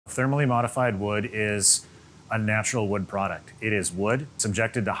Thermally modified wood is a natural wood product. It is wood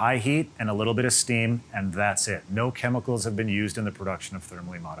subjected to high heat and a little bit of steam, and that's it. No chemicals have been used in the production of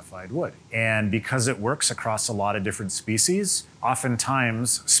thermally modified wood. And because it works across a lot of different species,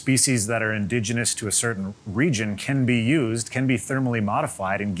 oftentimes species that are indigenous to a certain region can be thermally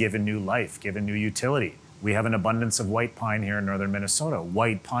modified and given new life, given new utility. We have an abundance of white pine here in northern Minnesota.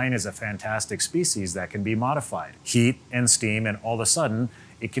 White pine is a fantastic species that can be modified. Heat and steam, and all of a sudden,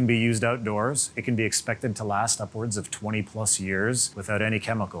 it can be used outdoors. It can be expected to last upwards of 20+ years without any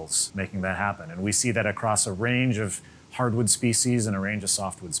chemicals making that happen. And we see that across a range of hardwood species and a range of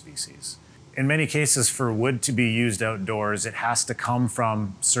softwood species. In many cases, for wood to be used outdoors, it has to come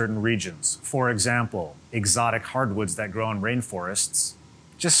from certain regions. For example, exotic hardwoods that grow in rainforests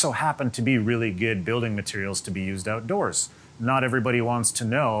just so happen to be really good building materials to be used outdoors. Not everybody wants to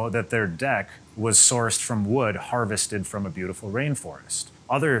know that their deck was sourced from wood harvested from a beautiful rainforest.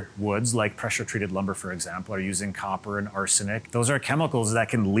 Other woods, like pressure-treated lumber, for example, are using copper and arsenic. Those are chemicals that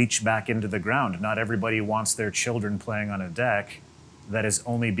can leach back into the ground. Not everybody wants their children playing on a deck that is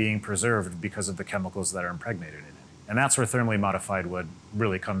only being preserved because of the chemicals that are impregnated in it. And that's where thermally modified wood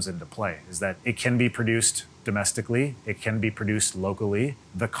really comes into play, is that it can be produced domestically, it can be produced locally.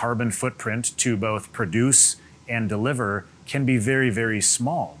 The carbon footprint to both produce and deliver can be very, very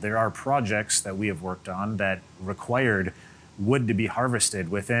small. There are projects that we have worked on that required wood to be harvested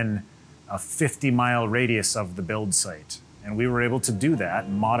within a 50-mile radius of the build site. And we were able to do that,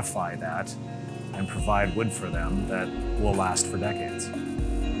 modify that, and provide wood for them that will last for decades.